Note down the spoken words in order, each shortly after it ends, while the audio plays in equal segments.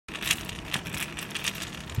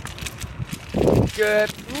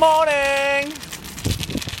Good morning!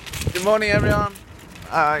 Good morning, everyone.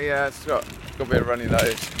 Yeah, it's got a bit of runny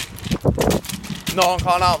nose. No one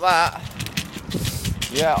can't help that.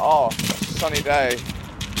 Yeah, such a sunny day.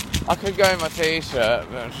 I could go in my t-shirt,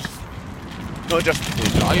 but not just a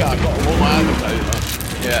t-shirt. I've got all my underclothes on.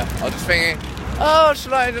 Yeah, I was just thinking,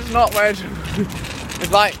 should I just not wear it?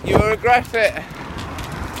 It's like, you'll regret it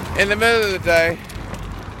in the middle of the day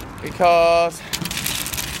because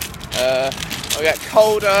we get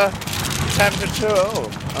colder temperature. Oh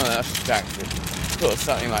no, that's just actually sort of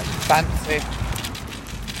something like fancy.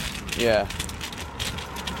 Yeah.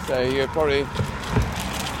 So you probably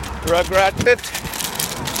regret it.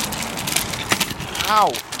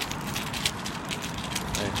 Ow!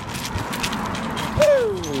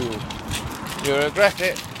 Woo! You regret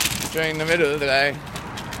it during the middle of the day.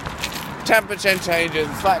 Temperature changes,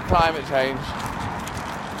 it's like climate change.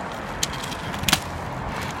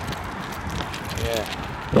 Yeah.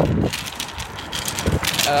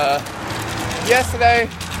 Yesterday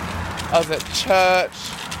I was at church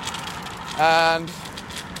and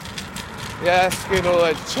scooted all the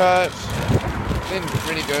way to church. Didn't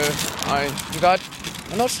really good. I'm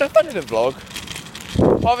not sure if I did a vlog.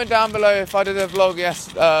 Comment down below if I did a vlog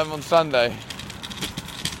on Sunday.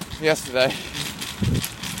 Yesterday.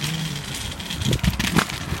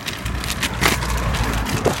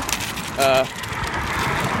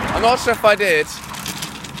 I'm not sure if I did,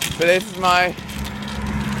 but this is my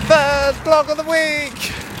first vlog of the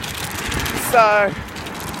week. So,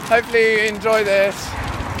 hopefully you enjoy this.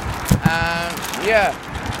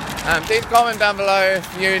 Please comment down below if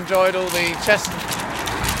you enjoyed all the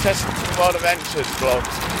Chesterton World Adventures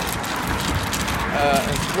vlogs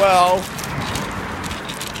as well.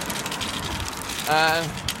 And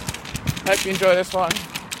hope you enjoy this one.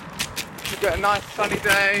 We've got a nice sunny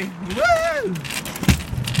day. Woo!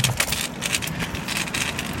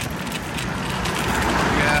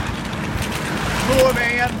 Yeah.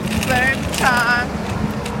 Moving at the same time.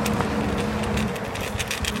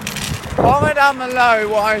 Comment down below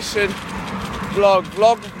what I should vlog.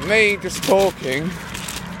 Vlog me just talking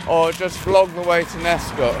or just vlog the way to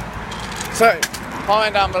Nescot. So,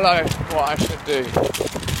 comment down below what I should do.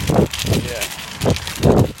 Yeah.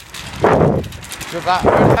 So that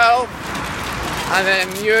would help. And then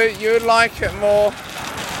you'd like it more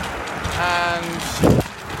and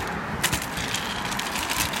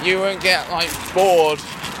you won't get bored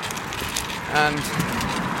and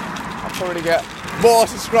I'll probably get more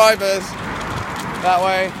subscribers that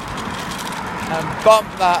way and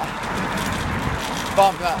bump that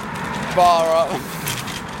bar up.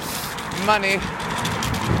 Money,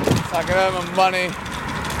 so I can earn my money.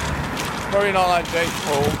 Probably not like Jake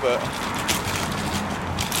Paul, but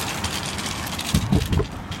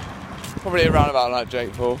probably around about like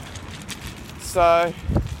Jake Paul. So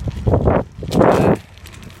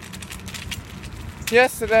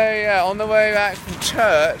yesterday, on the way back from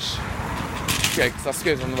church, because I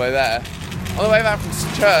scooted on the way there. On the way back from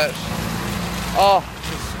church,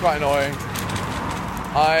 this is quite annoying.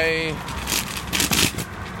 I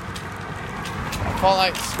felt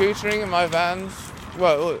like scootering in my vans.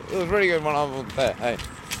 Well, it was really good when I was there. Hey,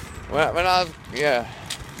 when I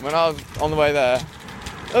was on the way there,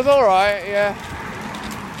 it was all right. Yeah,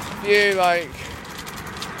 a few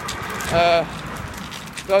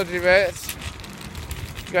dodgy bits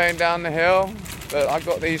going down the hill, but I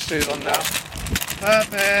got these shoes on now.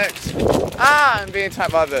 Perfect. And being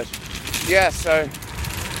attacked by a bush. Yeah. So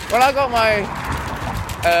when I got my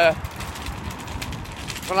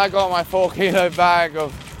 4 kilo bag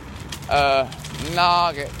of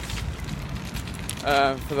nuggets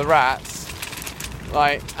for the rats,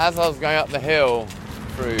 as I was going up the hill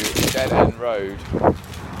through a dead end road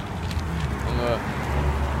on the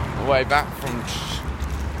way back from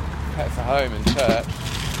Pets at Home in church,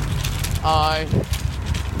 I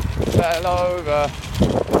fell over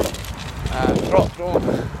and dropped all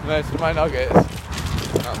most of my nuggets.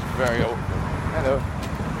 That's very awkward. Hello.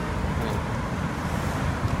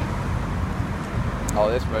 Oh,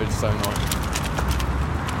 this road's so annoying.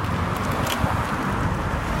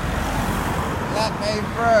 Let me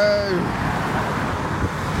through!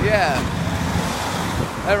 Yeah.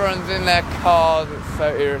 Everyone's in their cars, it's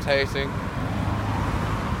so irritating.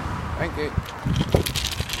 Thank you.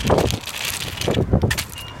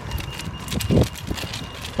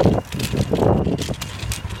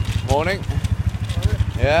 Morning.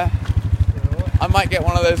 Yeah. I might get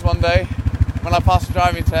one of those one day when I pass the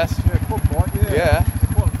driving test. Yeah.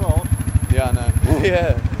 Yeah, I know.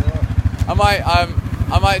 Yeah. I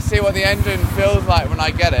might see what the engine feels like when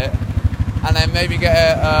I get it, and then maybe get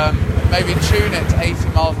it, maybe tune it to 80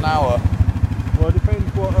 miles an hour. Well,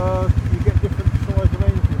 what you get different size of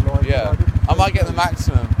engine, like. Yeah. I might get the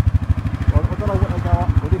maximum. Well, I don't know what they go up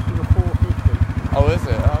for. This is a 450. Oh, is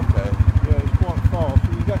it? Oh, okay. Yeah, it's quite fast.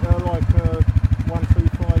 So you get like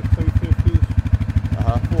 125, 250s,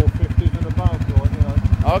 450s and above, like, you know.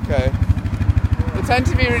 Okay. Yeah. They tend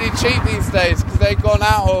to be really cheap these days because they've gone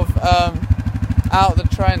out of the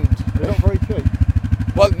trend. They're not very cheap.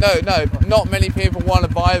 Well, no, not many people want to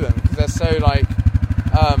buy them because they're so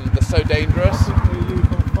they're so dangerous. I think they're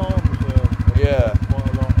used on farms. Yeah. Quite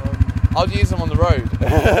a lot. I'd use them on the road.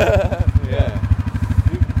 Yeah.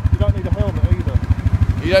 You don't need a helmet either.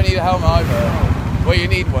 You don't need a helmet either. Well, you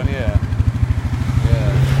need one, yeah.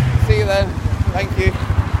 Yeah. See you then. Thank you.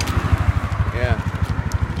 Yeah.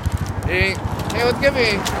 He would give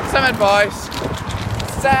me some advice.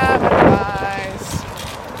 Some advice.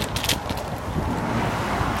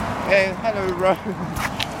 Okay, hello, Ro.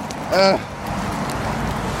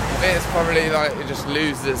 It's probably like it just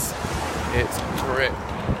loses its grip.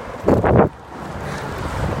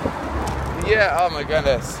 Yeah, oh my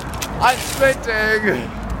goodness. I'm sprinting!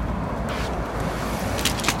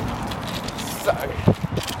 So,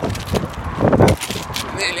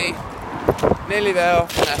 nearly there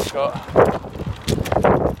off Nescot.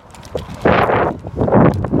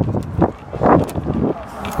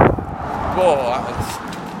 Whoa, that was...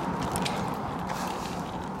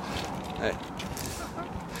 Hey.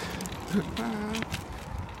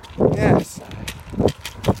 Yes.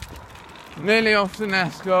 Nearly off the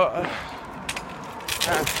Nescot.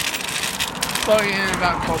 Plugging in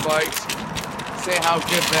about quad bikes. See how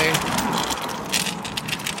good they...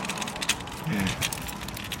 Yeah.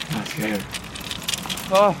 Let's go.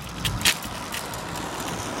 Oh.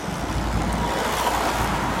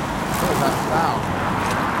 What was that sound?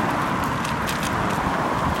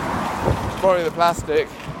 Probably the plastic.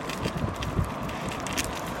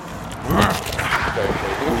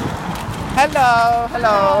 Hello,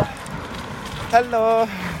 hello, hello.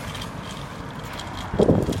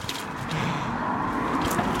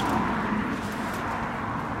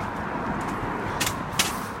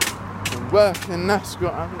 Work in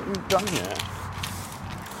Nescot haven't been done yet.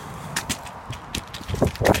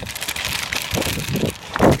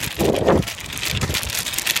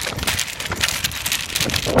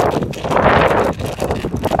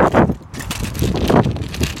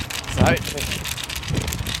 So hopefully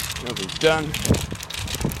it'll be done.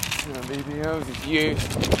 The videos is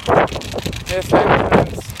used. Here's the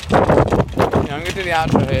entrance. Yeah, I'm going to do the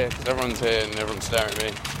outro here because everyone's here and everyone's staring at me.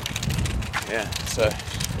 Yeah, so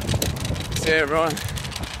see you everyone.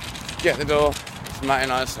 Get the door. It's Matty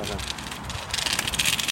and I.